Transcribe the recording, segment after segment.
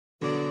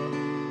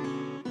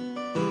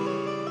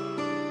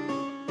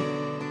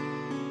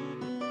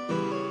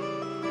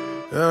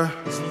Yeah.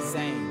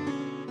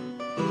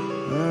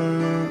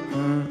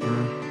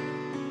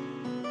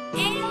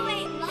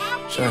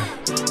 Sure.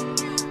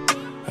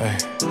 Hey,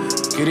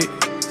 get it?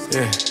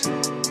 Yeah.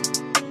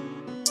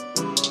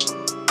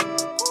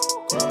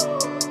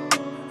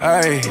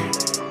 Hey,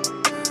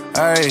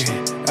 hey,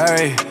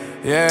 hey,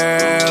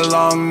 yeah.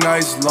 Long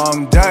nights,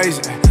 long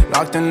days.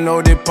 Locked and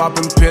loaded,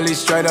 popping pillies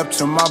straight up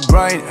to my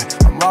brain.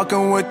 I'm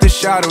walking with the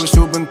shadows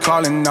who've been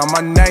calling out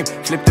my name.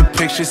 Flip the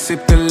picture,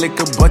 sip the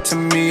liquor, but to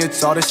me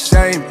it's all the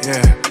same,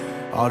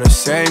 yeah. All the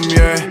same,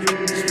 yeah.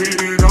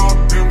 Speed it up,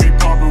 then we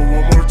pop it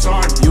one more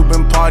time. You've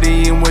been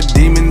partying with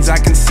demons, I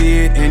can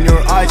see it in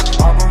your eyes.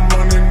 I've been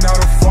running out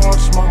of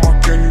fox,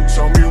 mama, can you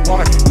tell me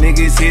why?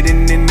 Niggas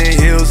hidden in the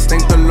hills,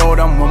 thank the Lord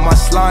I'm with my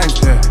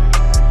slimes, yeah.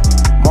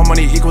 More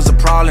money equals the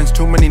problems,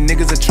 too many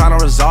niggas are trying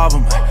to resolve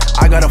them.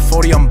 I got a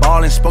 40, I'm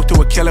ballin', spoke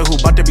to a killer who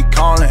bout to be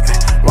callin'.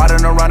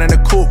 Riding around in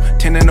a coupe,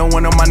 10 to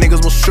 1 of my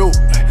niggas will shoot.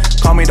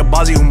 Call me the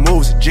Bozzy who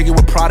moves, jiggy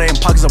with Prada and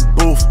pockets of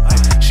booth.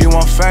 She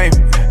want fame,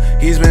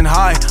 he's been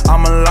high,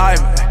 I'm alive.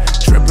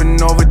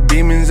 Tripping over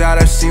demons that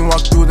I've seen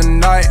walk through the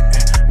night.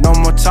 No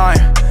more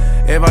time,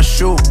 if I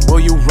shoot, will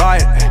you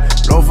ride?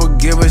 Lord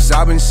forgive us,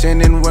 I've been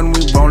sinning when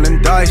we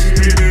rollin' dice.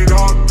 Speed it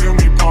up, then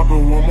we pop it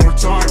one more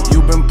time.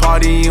 You've been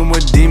partying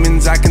with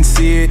demons, I can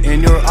see it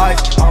in your eyes.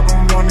 I've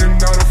been running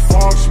out of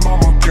fox,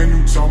 mama, can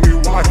you tell me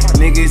why?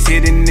 Niggas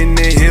hidden in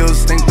the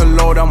hills, thank the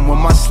Lord I'm with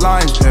my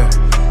slimes, yeah.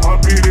 I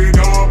beat it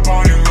up,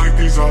 I ain't like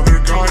these other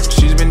guys.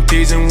 She's been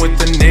teasing with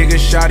the nigga,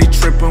 shawty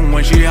trippin'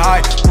 when she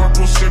high.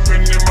 Purple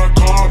sipping in my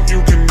cup,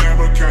 you can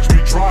never catch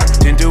me dry.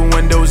 Tinted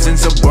windows in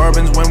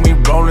Suburbans when we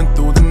rollin'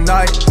 through the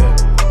night, yeah.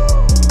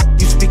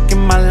 You speaking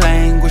my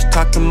language,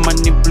 talking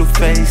money, blue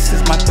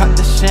faces. My top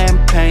the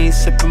champagne,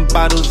 sipping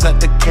bottles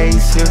at the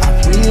case here.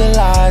 I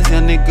realize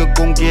your nigga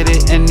gon' get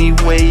it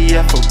anyway,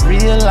 yeah. For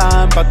real,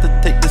 I'm about to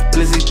take this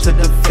blizzy to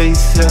the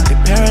face, yeah. They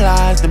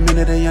paralyzed the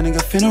minute a young nigga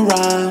finna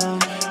rhyme.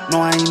 No,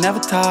 I ain't never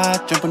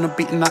tired, jump on the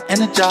beat and I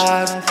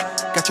energize.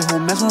 Got your whole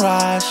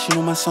mesmerized, you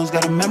know my songs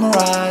gotta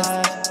memorize.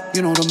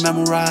 You know the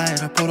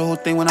memorize, I put the whole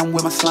thing when I'm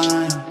with my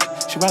slime.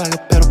 She ride like a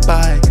pedal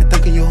bike, I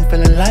think of you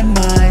feeling like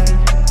mine.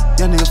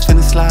 Young nigga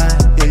finna slide,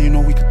 yeah, you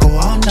know we could go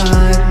all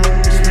night.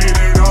 Speed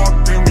it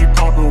up, then we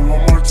pop it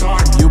one more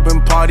time. You've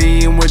been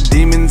partying with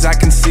demons, I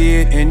can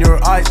see it in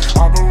your eyes.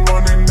 I've been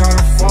running out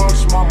of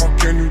fox, mama,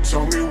 can you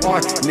tell me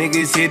why?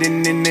 Niggas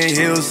hidden in the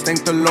hills,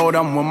 thank the Lord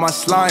I'm with my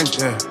slimes,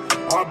 yeah.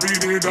 I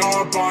beat it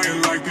up, I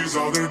ain't like these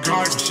other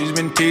guys. She's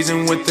been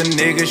teasing with the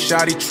nigga,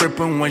 shawty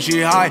trippin' when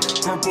she high.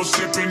 Purple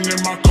sipping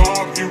in my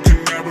cup, you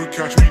can never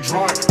catch me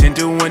dry.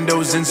 Tinted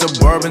windows in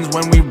Suburbans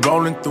when we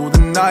rollin' through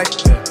the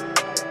night, yeah.